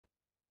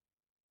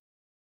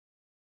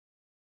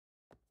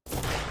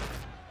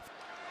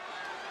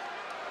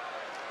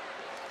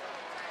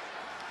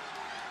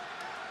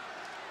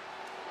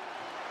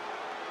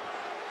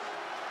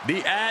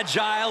The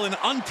agile and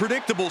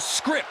unpredictable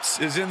Scripps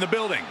is in the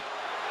building.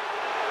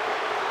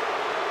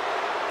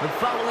 The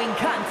following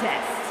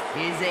contest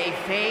is a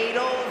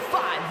fatal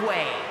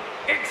five-way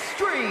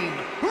Extreme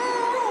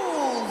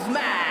Rules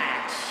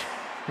match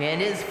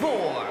and is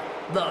for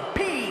the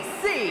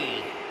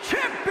PC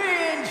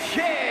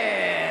Championship.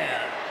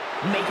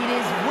 Making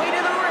his way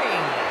to the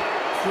ring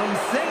from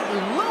St.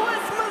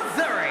 Louis,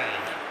 Missouri,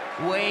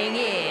 weighing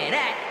in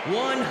at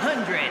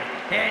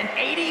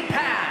 180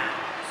 pounds,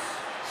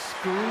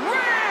 Scripps!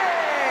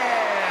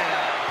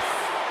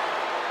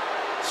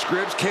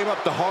 Scripps came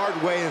up the hard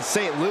way in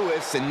St.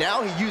 Louis, and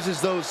now he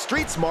uses those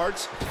street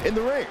smarts in the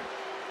ring.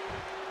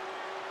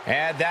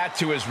 Add that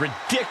to his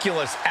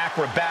ridiculous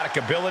acrobatic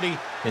ability,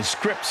 and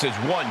Scripps is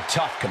one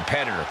tough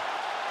competitor.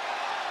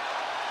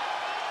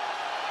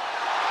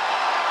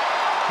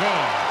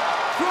 And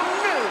from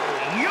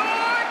New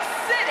York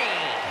City,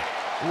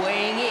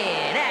 weighing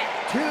in at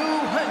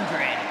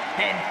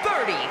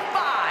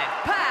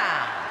 235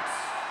 pounds,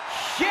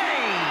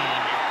 Shane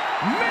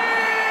McMahon!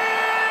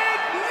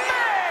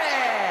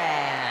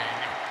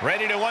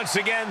 Ready to once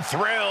again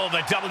thrill the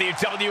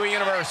WWE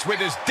Universe with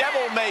his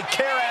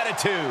devil-may-care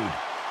attitude.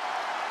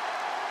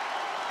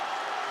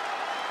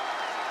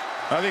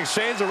 I think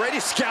Shane's already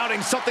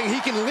scouting something he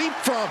can leap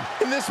from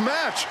in this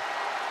match.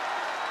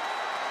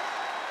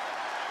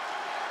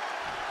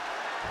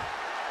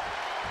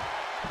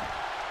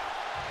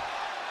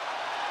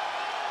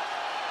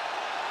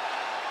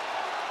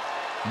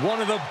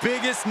 One of the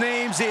biggest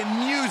names in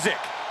music,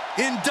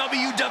 in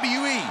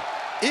WWE,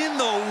 in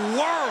the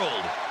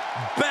world,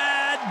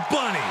 Bad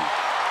Bunny.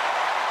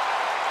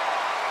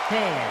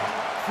 And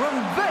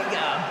from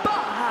Vega,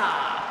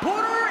 Baja,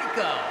 Puerto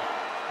Rico,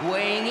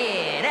 weighing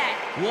in at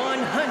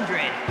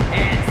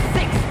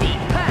 160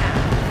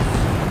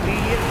 pounds, he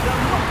is the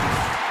most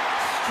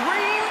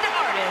streamed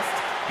artist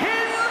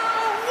in the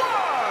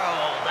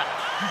world,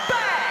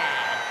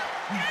 Bad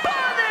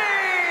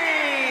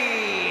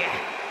Bunny!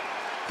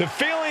 The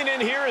feeling in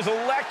here is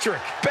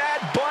electric.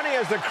 Bad Bunny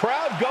has the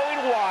crowd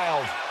going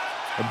wild.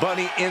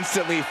 Bunny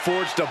instantly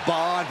forged a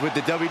bond with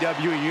the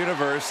WWE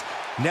Universe.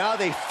 Now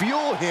they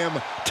fuel him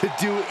to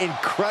do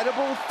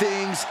incredible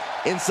things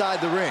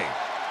inside the ring.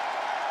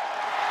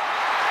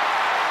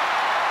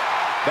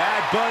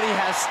 Bad Bunny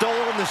has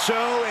stolen the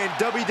show in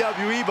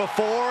WWE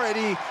before, and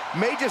he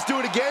may just do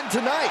it again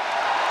tonight.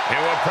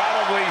 And we'll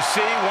probably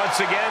see once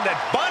again that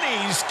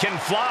bunnies can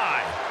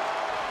fly.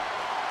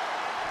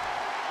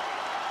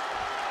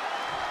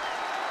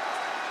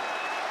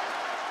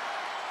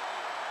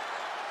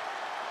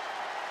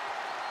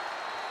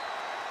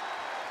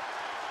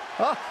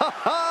 Ha ha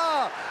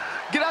ha!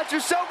 Get out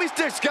your selfie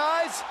sticks,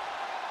 guys!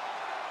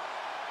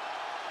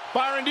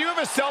 Byron, do you have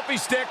a selfie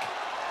stick?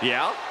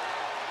 Yeah?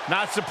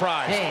 Not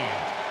surprised. And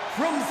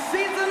from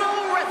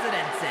Seasonal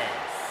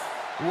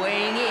Residences,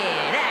 weighing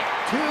in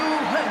at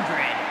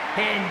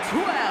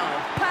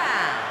 212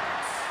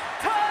 pounds,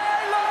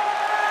 Tyler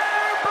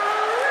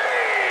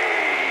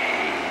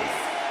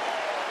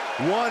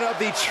Breeze! One of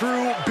the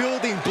true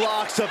building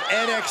blocks of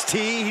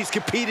NXT. He's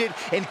competed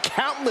in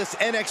countless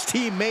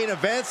NXT main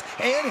events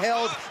and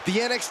held the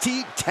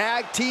NXT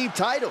Tag Team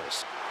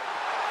titles.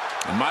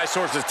 And my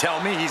sources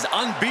tell me he's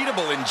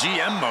unbeatable in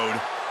GM mode.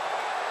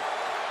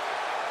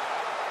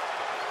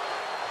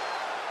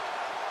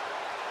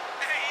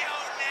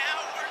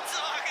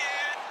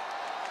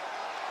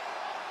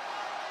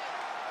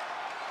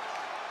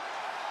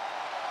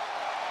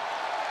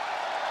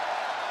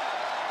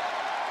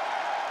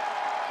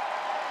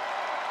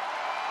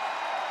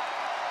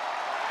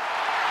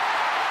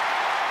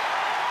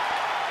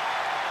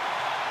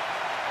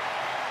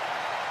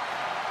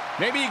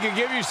 Maybe he could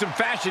give you some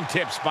fashion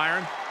tips,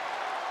 Byron.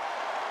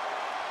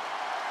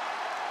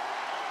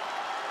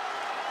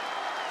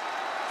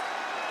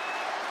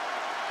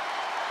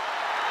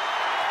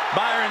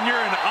 Byron, you're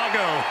an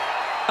uggo.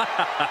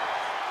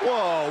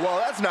 Whoa,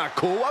 that's not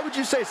cool. Why would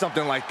you say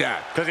something like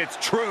that? Because it's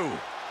true.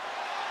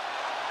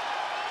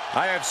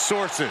 I have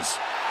sources.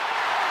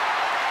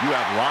 You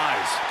have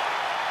lies.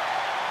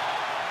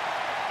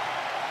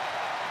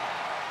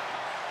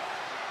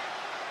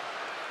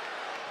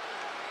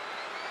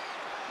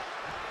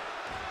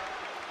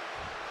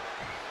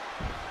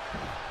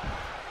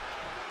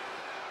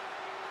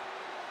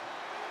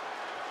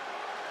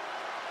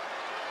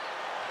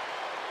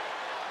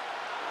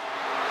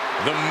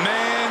 The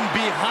man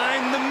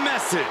behind the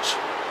message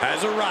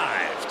has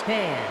arrived.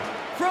 And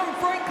from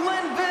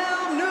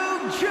Franklinville,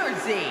 New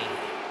Jersey,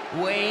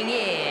 weighing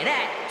in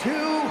at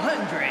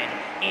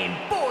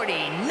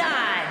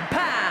 249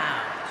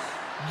 pounds,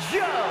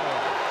 Joe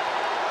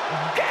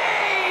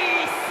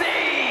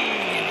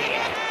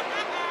Gacy!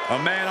 A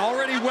man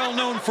already well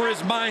known for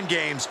his mind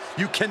games.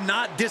 You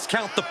cannot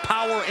discount the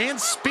power and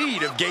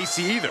speed of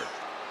Gacy either.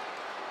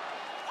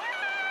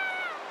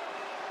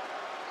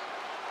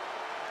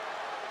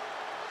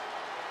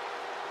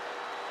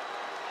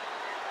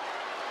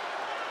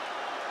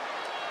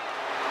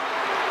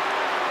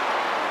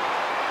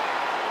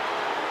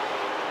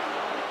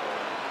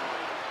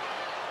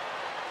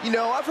 You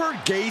know, I've heard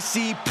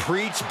Gacy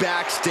preach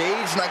backstage,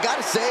 and I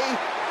gotta say,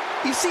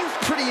 he seems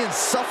pretty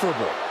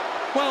insufferable.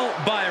 Well,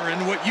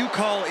 Byron, what you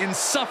call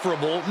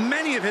insufferable,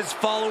 many of his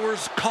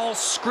followers call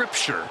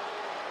scripture.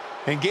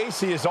 And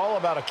Gacy is all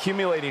about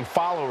accumulating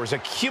followers,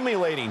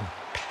 accumulating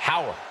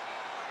power.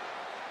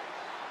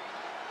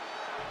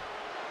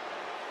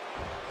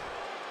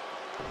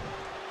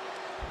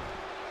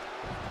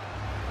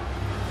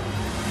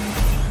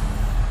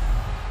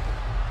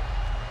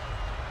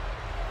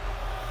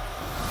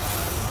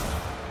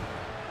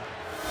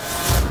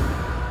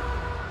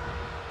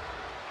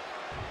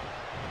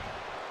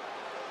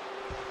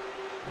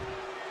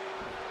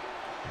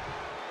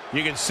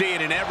 You can see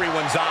it in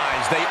everyone's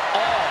eyes. They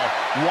all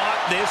want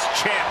this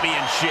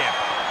championship.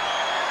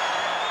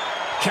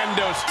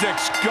 Kendo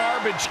sticks,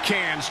 garbage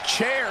cans,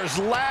 chairs,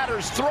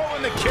 ladders, throw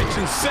in the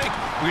kitchen sink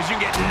because you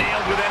get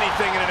nailed with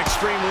anything in an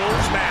Extreme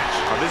Rules match.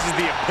 This is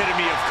the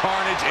epitome of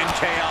carnage and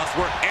chaos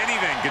where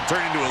anything can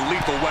turn into a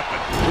lethal weapon.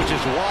 Which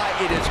is why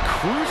it is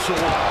crucial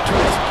to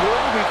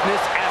explore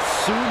weakness as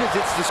soon as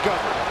it's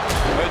discovered.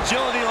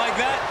 Agility like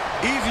that,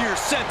 easier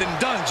said than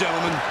done,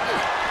 gentlemen.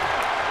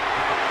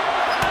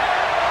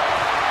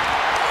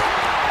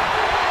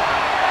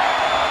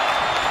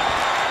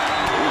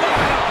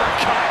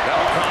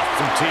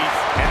 Teeth.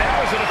 And that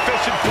was an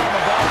efficient form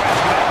of offense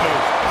with that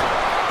move.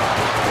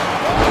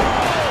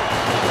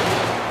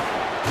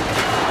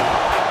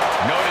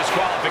 No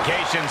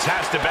disqualifications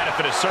has to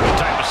benefit a certain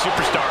type of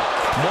superstar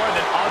more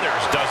than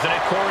others, doesn't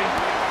it, Corey?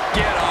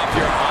 Get off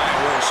your high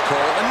horse,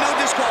 Cole. A no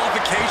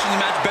disqualifications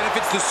match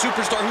benefits the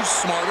superstar who's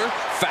smarter,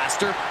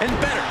 faster, and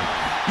better.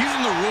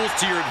 Using the rules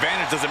to your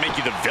advantage doesn't make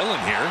you the villain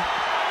here.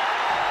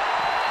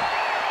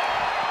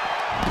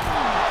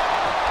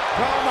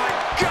 Oh, my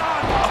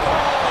God!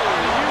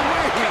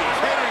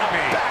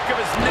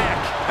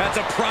 That's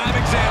a prime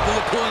example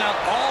of pulling out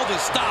all the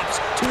stops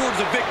towards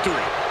a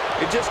victory.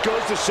 It just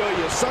goes to show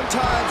you,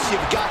 sometimes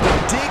you've got to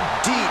dig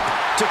deep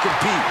to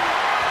compete.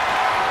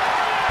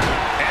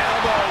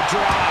 Elbow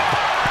drop.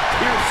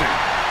 Piercing.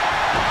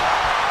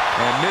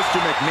 And Mr.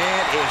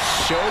 McMahon is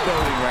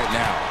showboating right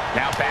now.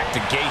 Now back to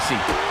Gacy.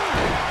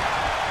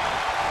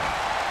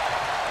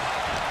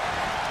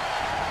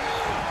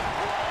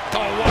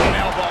 Oh, what an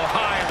elbow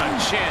high on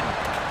the chin.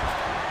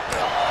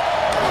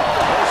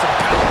 There's some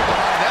power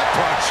behind that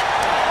punch.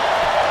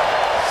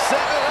 Set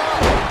it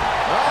up.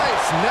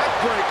 Nice neck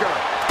breaker.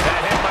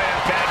 That hit by a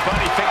Bad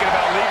Bunny thinking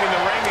about leaving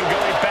the ring and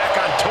going back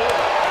on tour.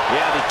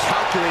 Yeah, the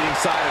calculating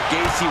side of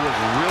Gacy was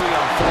really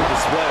on full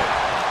display.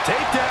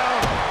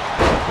 Takedown.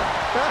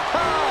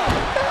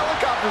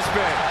 Helicopter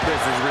spin.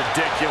 This is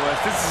ridiculous.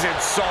 This is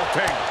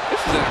insulting.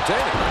 This is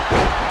entertaining.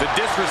 The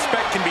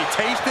disrespect can be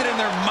tasted in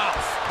their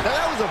mouth. Now,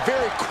 that was a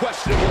very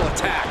questionable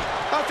attack.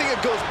 I think it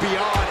goes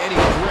beyond any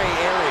gray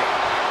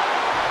area.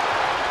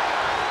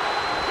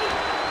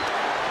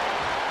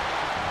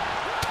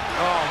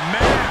 Oh,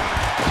 man.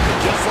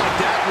 Just like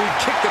that, we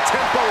kick the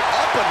tempo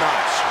up a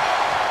notch.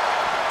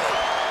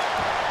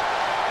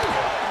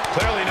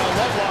 Clearly no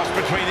love lost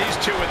between these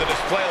two with a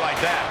display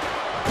like that.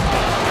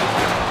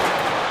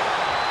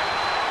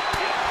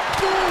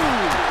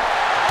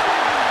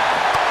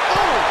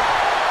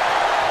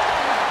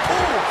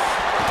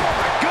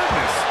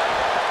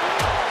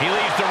 He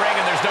leaves the ring,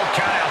 and there's no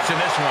countouts in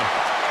this one.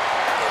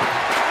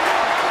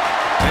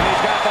 And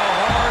he's got the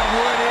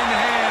hardwood in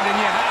hand, and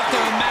you have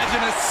to imagine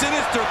a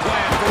sinister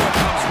plan for what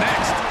comes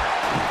next.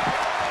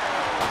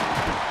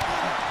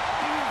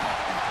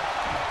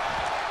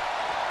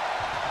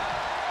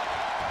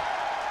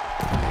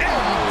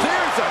 And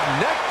there's a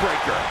neck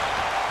breaker.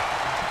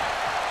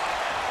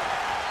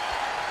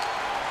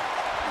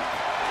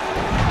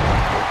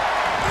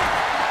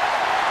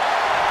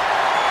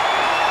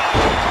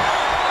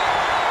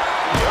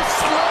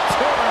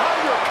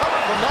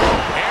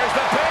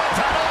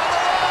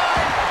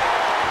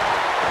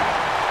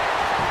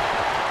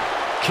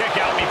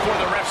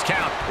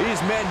 Count.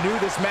 These men knew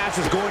this match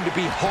was going to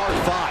be hard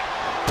fought.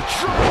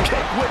 Drop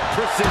kick with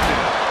precision.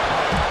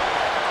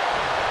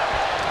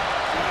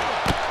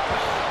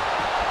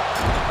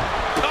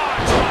 Oh,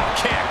 drop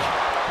kick.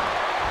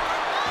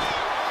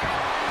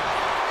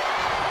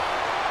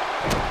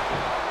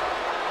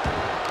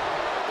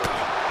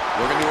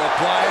 We're going to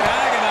apply an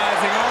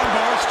agonizing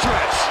armbar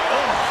stretch.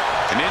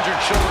 Oh. An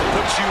injured shoulder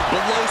puts you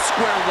below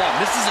square one.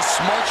 This is a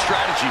smart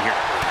strategy here.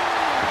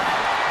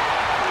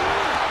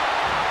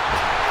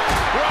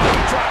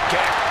 Drop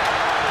kick.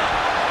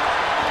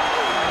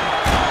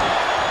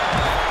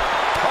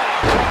 Oh,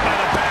 caught by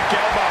the back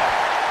elbow.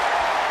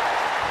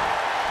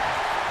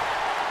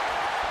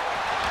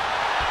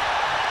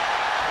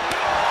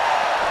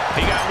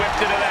 He got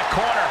whipped into that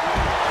corner.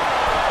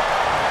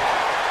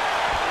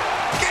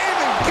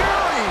 Gaming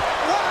Gary!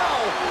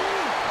 Wow!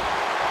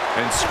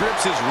 And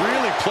Scripps is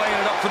really playing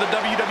it up for the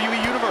WWE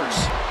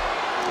Universe.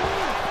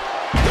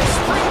 The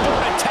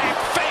springboard attack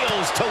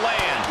fails to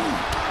land.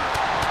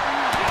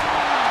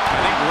 I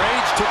think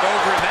rage took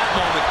over in that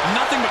moment.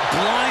 Nothing but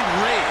blind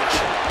rage.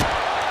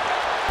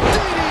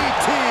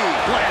 DDT!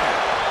 Planted.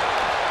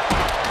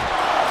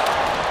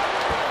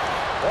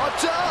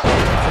 Watch out!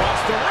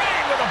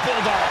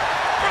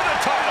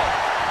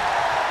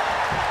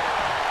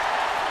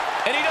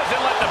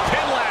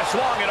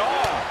 swung at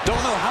all.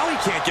 Don't know how he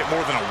can't get more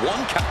than a 1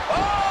 count.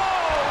 Oh,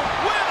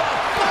 with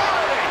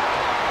authority.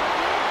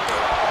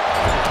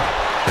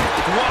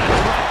 What a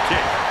drop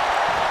kick.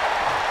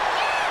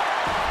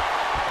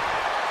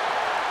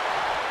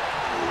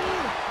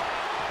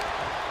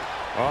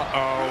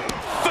 Uh-oh.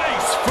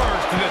 Face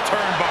first in the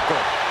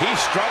turnbuckle. He's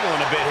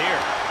struggling a bit here.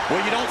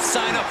 Well, you don't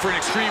sign up for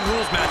an Extreme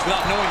Rules match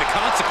without knowing the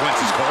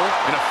consequences, Cole.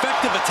 An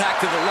effective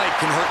attack to the leg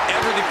can hurt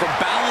everything from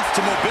balance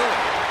to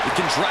mobility. It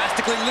can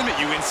drastically limit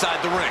you inside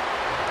the ring.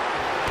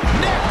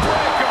 Neck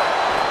breaker.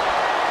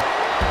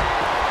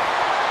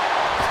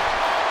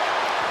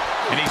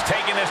 And he's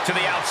taking this to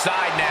the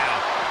outside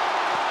now.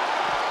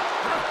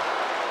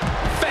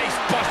 Face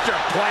buster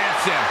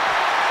plants him.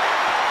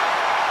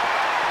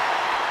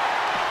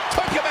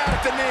 Took him out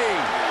at the knee.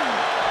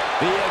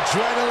 The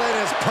adrenaline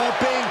is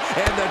pumping,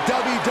 and the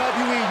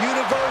WWE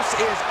Universe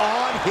is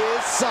on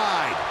his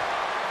side.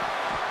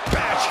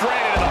 Bash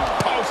straight into the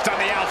post on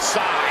the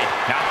outside.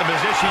 Not the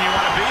position you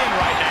want to be in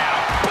right now.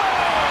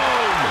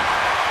 Boom!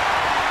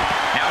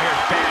 Now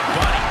here's Bad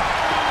Bunny.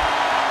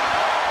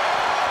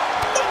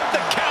 With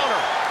the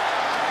counter.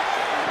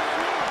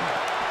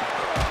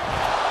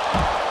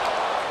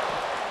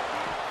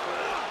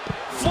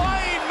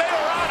 Flying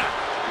Mayorana.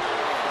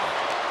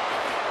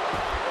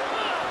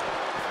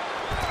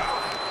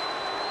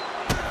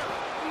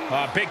 A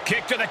big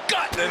kick to the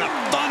gut. And a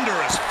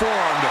thunderous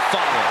forearm to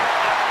follow.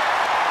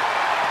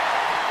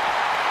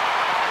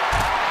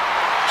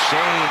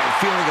 Shane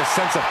feeling a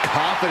sense of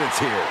confidence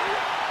here.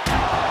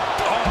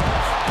 Oh,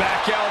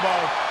 back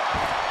elbow.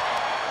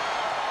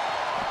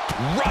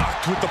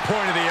 Rocked with the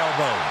point of the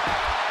elbow.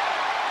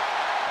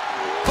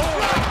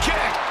 Overhead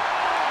kick.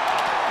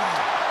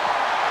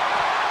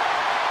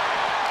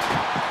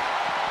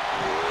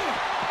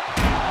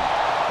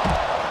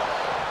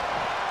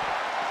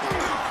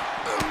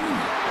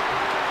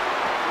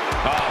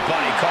 Oh,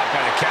 Bunny caught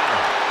by the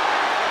counter.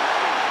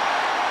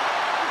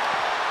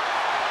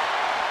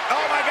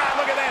 Oh, my God,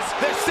 look at this.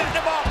 They're setting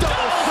him up.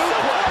 Double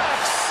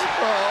suplex.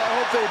 Oh, I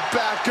hope they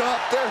back up.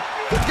 They're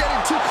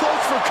getting too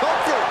close for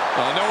comfort.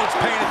 No one's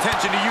paying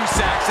attention to you,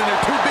 Saxton.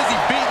 They're too busy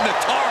beating the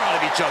tar out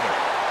of each other.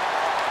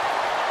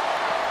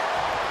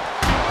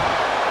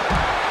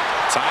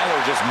 Tyler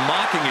just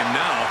mocking him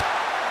now.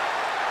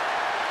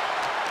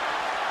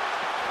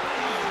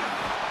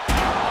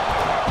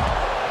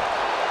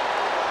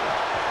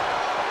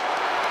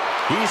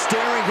 He's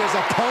staring his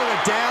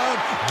opponent down,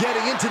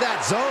 getting into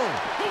that zone.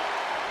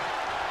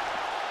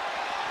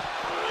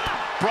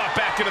 Brought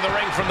back into the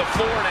ring from the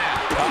floor now.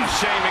 Oh,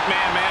 Shane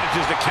McMahon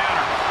manages the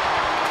counter.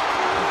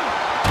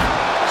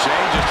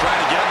 Shane just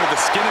trying to get under the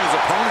skin of his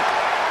opponent.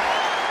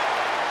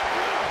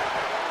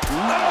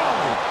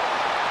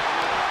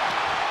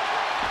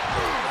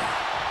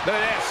 Look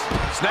at this.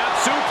 Snap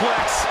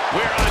suplex.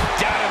 We're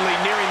undoubtedly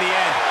nearing the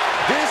end.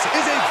 This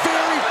is a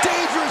very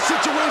dangerous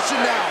situation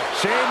now.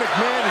 Shane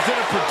McMahon is in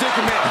a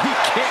predicament. He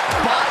can't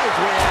buy his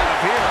way out of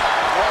here.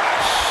 What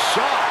a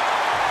shot.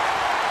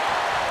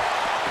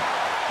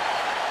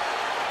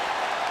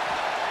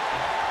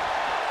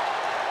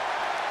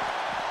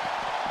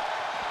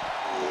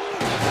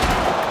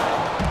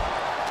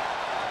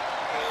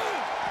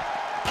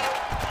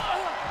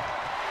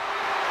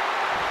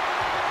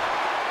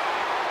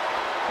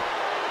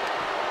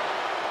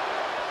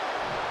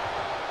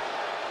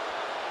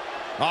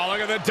 Oh,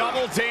 look at the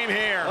double team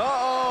here.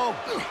 Uh-oh.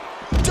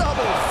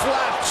 Double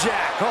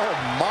flapjack. Oh,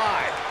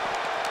 my.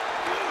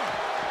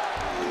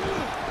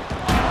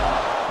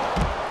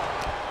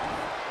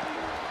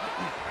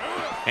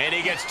 And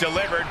he gets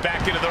delivered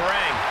back into the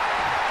ring.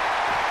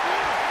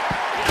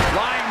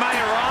 Flying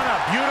Mayorana.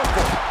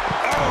 Beautiful.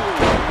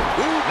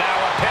 Oh. Now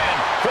a pin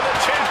for the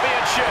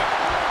championship.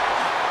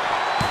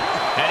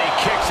 And he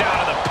kicks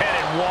out of the pin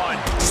and one.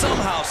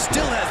 Somehow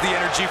still has the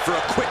energy for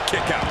a quick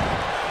kick out.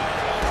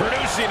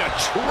 Producing a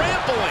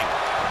trampling.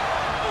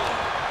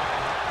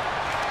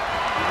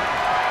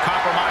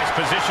 Compromised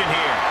position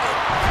here.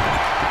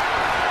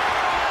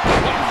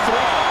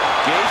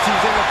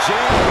 Gacy's in a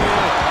jam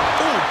here.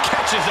 Ooh,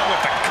 catches him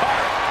with the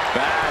cutter.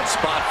 Bad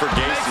spot for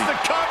Gacy. Makes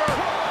the cover.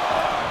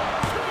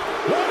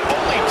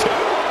 Only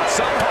two.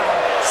 Somehow,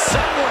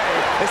 someway,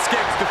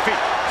 escapes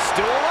defeat.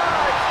 Still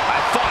alive.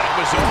 I thought it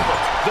was over.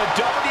 The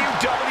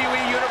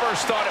WWE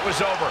Universe thought it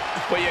was over.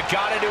 But you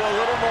got to do a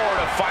little more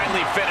to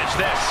finally finish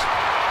this.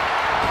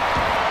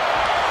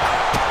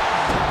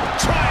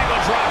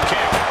 Triangle drop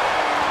kick.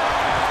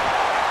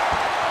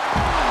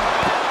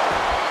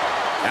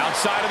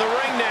 Outside of the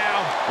ring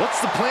now. What's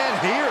the plan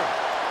here?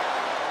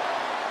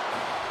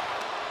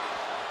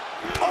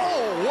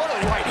 Oh, what a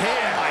right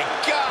hand. My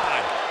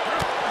God.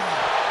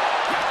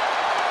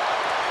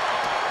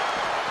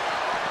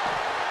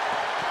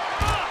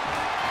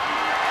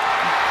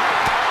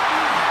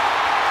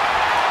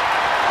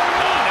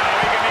 Oh, no,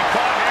 he can be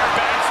caught here.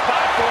 Bad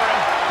spot for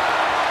him.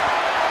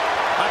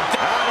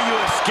 How do you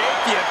escape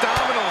the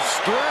abdominal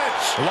stretch?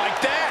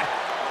 Like that.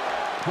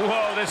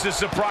 Whoa, this is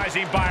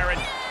surprising, Byron.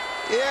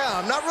 Yeah,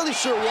 I'm not really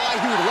sure why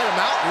he would let him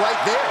out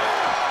right there.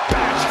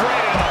 Back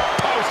straight into the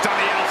post on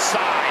the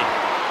outside.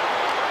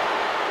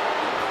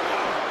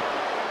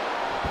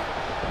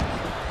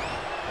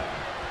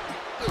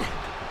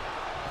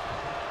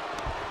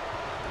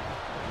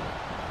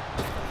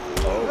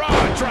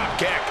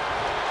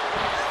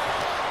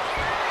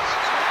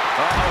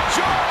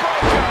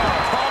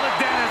 Jawbreaker! Call the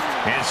dentist.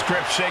 And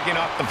Scripps shaking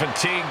off the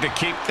fatigue to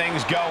keep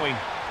things going.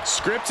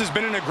 Scripps has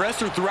been an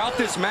aggressor throughout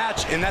this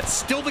match, and that's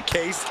still the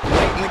case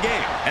late in the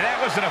game. And that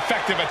was an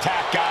effective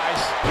attack, guys.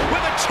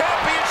 With a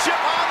championship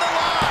on the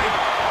line.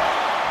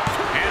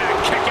 And a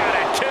kick out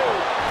at 2.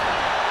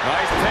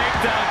 Nice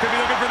takedown. Could be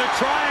looking for the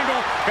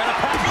triangle. Got a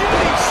pop.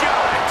 Beauty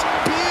shot.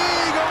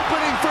 Big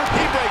opening for...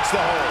 He breaks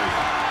the hold.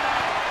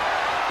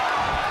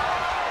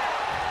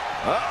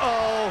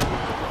 Uh-oh.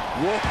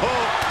 Whoa.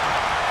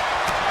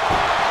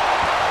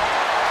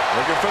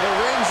 Looking for the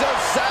rings of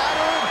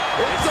Saturn.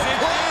 It's a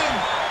pin.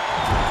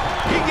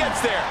 He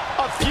gets there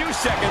a few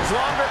seconds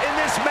longer in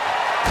this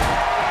match.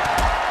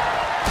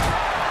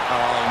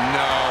 Oh,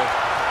 no.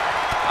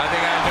 I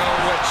think I know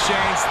what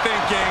Shane's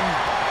thinking.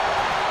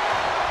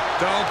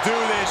 Don't do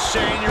this,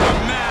 Shane. You're a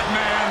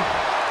madman.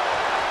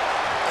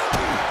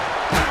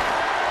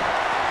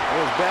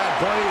 There's Bad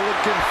Bunny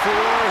looking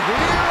for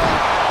here.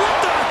 What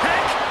the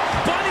heck?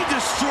 Bunny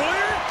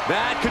Destroyer?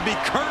 That could be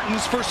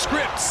curtains for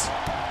Scripps.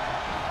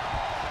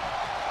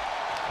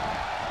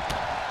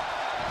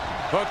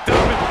 Hooked up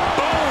and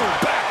boom!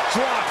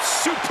 Backdrop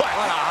suplex.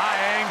 What a high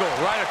angle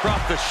right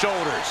across the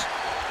shoulders.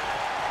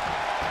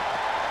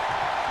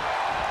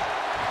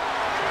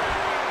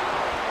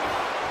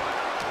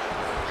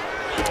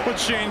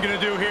 What's Shane gonna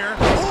do here?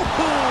 Ooh,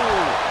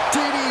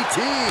 DDT.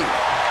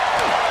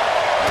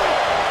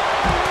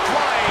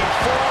 Flying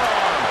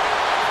forearm.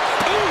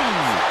 Boom.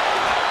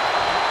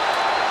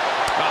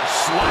 A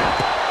slap.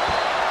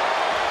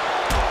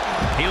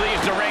 He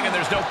leaves the ring and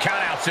there's no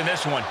countouts in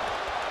this one.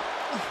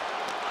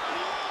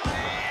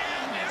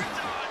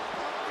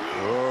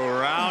 Oh,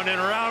 round and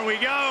round we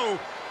go.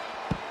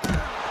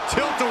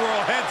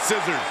 Tilt-a-whirl head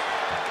scissors.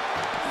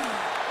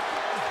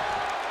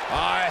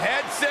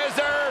 Head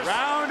scissors.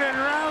 Round and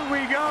round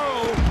we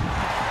go.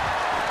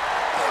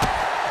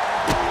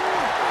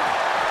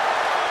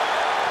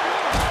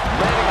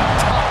 Landing on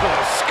top of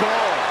the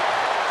skull.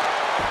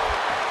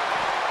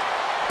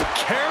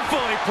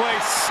 Carefully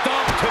placed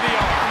stomp to the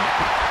arm.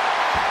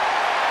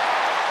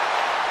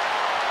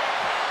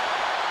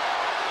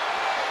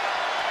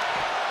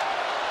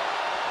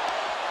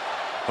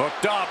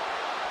 Hooked up.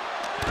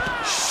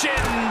 Shin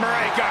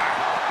breaker.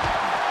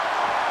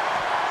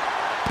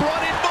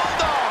 Bloody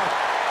bulldog.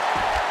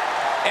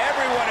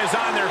 Everyone is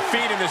on their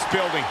feet in this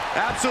building.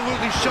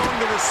 Absolutely showing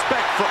the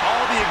respect for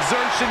all the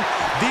exertion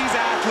these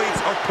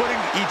athletes are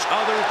putting each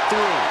other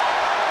through.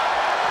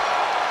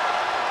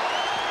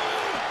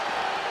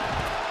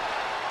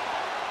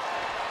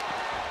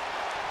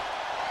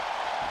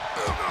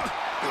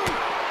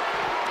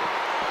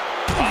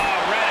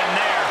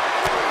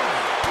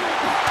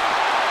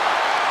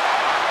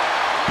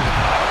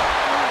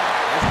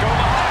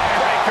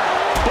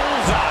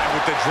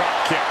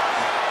 Drop kick.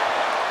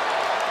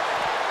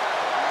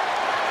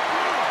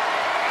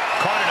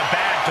 Caught in a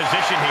bad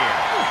position here.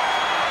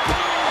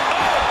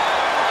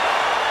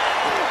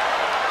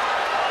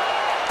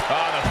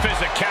 Oh, the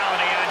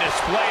physicality on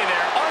display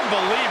there.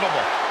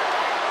 Unbelievable.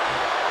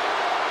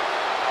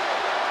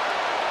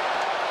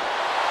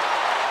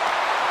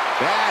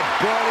 Bad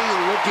Bunny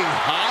looking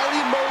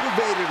highly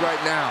motivated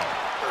right now.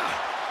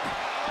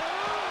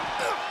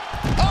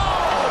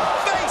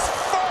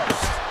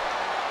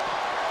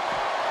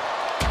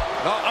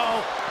 Uh-oh.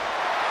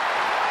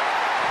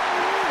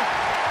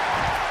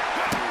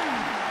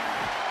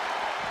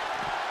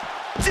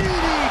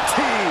 DDT.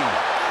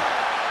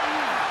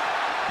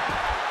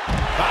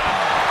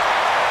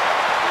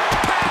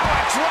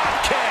 Power drop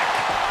kick.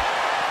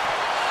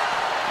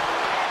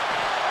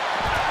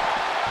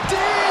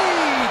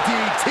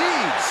 DDT.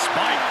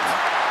 Spiked.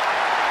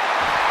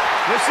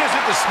 This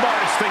isn't the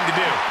smartest thing to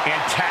do.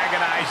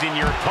 Antagonizing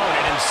your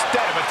opponent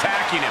instead of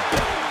attacking him.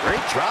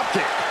 Great drop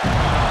kick.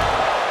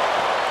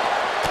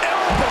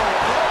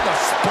 On the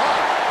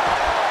spot.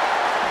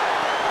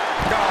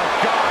 Oh,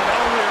 God,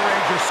 that'll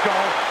rearrange your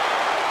skull.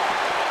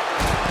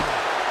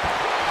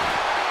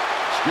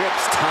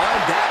 Scripps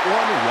timed that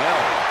one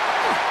well.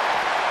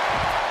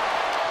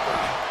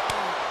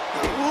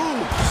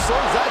 Ooh,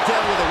 slows that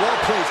down with a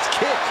well-placed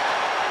kick.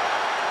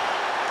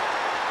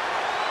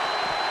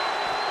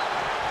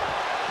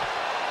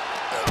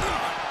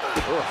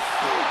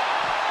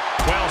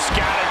 Well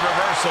scouted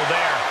reversal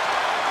there.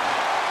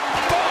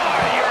 Oh,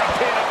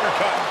 European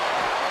uppercut.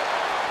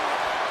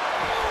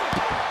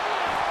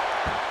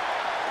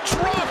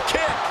 Drop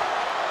kick.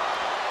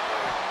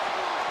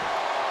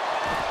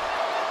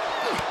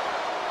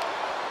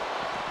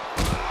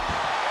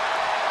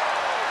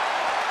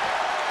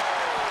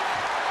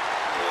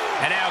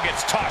 And now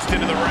gets tossed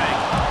into the ring.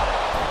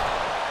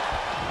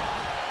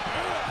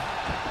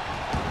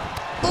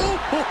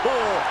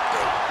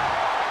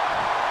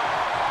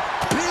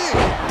 Big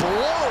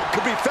blow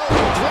could be felt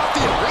throughout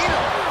the arena.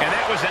 And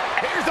that was it.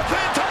 Here's the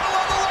pin, title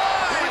on the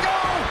line. Here we go.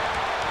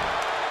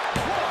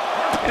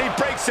 And he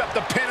breaks up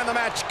the pin and the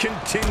match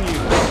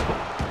continues.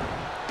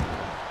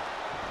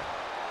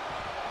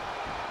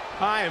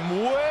 I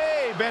am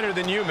way better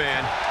than you,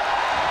 man.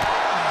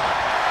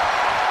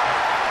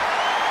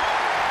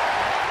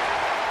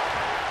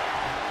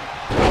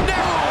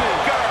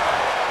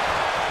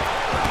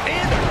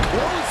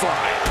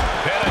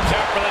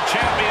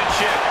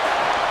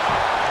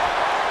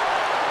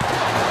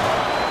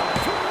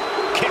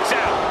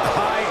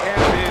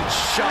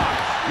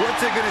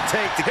 it going to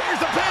take to... Here's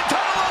the pin,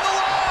 title on the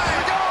line!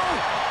 Here we go!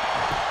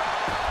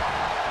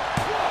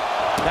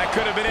 That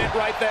could have been it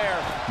right there.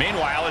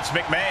 Meanwhile, it's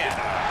McMahon.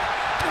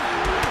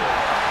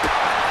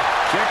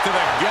 Kick to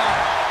the gut.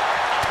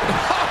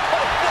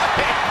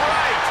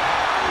 Right!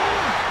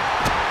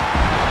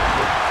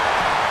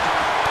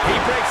 He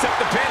breaks up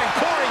the pin, and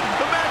Corey,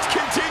 the match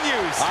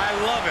continues. I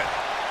love it.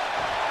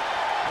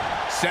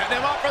 Setting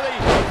him up for the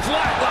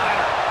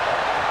flatliner.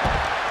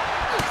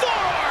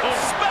 Forearm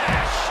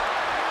smash.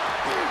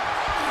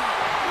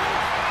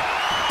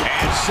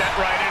 And set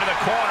right into the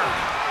corner.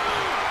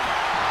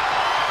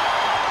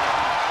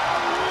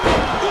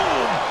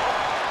 Boom.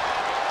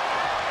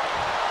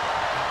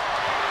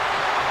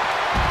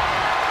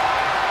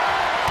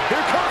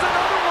 Here comes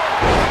another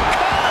one.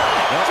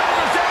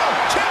 Shoulders down.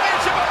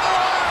 Championship on the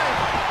line.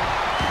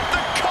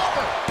 The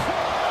cover.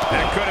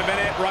 That could have been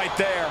it right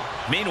there.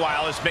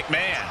 Meanwhile, it's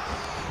McMahon.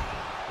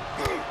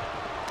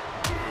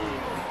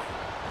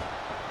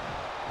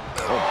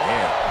 Oh,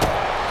 man.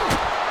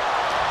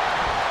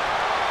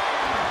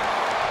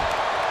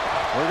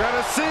 We're going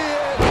to see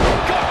it.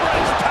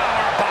 Gut-wrench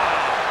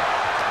powerbomb.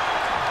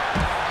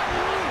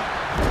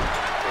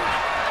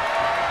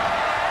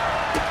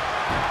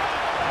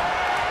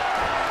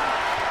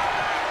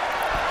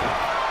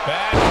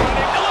 Bad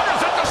Bunny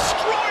delivers a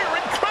destroyer.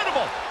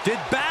 Incredible. Did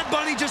Bad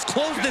Bunny just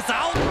close this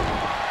out?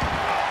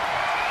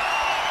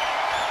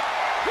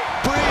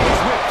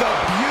 Breeze with the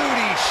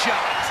beauty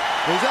shot.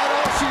 Is that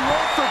all she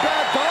wrote for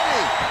Bad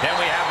Bunny? Then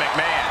we have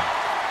McMahon.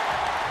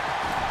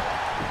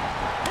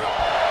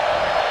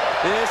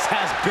 This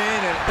has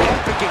been an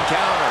epic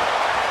encounter.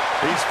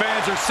 These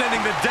fans are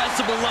sending the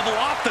decibel level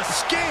off the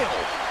scale.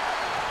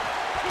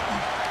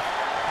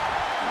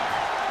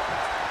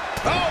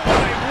 Oh,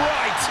 what a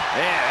right.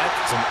 Man,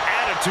 that's some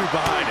attitude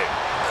behind it.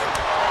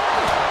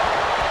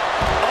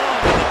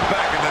 Oh, to the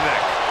back of the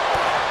neck.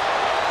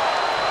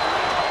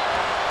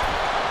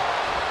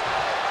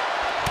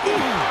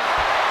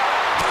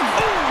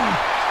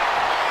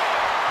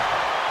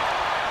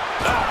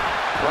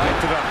 Right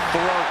to the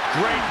throat.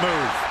 Great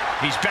move.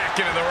 He's back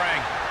into the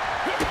ring.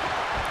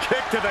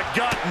 Kick to the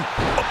gut.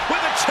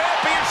 With the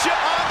championship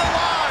on the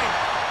line.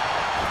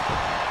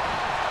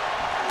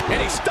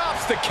 And he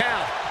stops the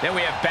count. Then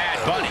we have Bad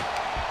Bunny.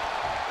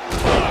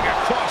 Plug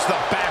across the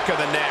back of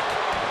the neck.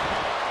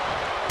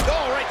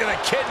 Oh, right to the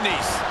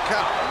kidneys.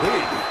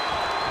 Golly.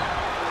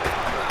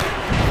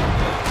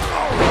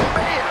 Oh,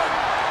 man.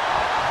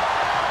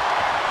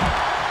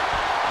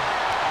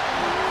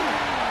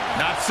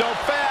 Not so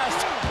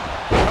fast.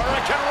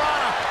 Hurricane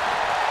Rana.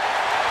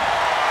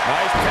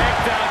 Nice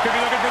takedown. Could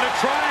be looking for the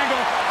triangle.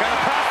 Gotta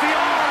pass the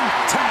arm.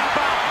 Tap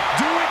out.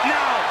 Do it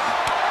now.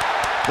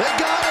 They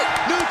got it.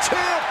 New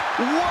champ.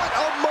 What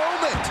a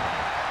moment.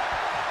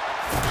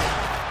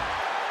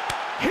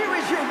 Here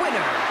is your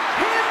winner,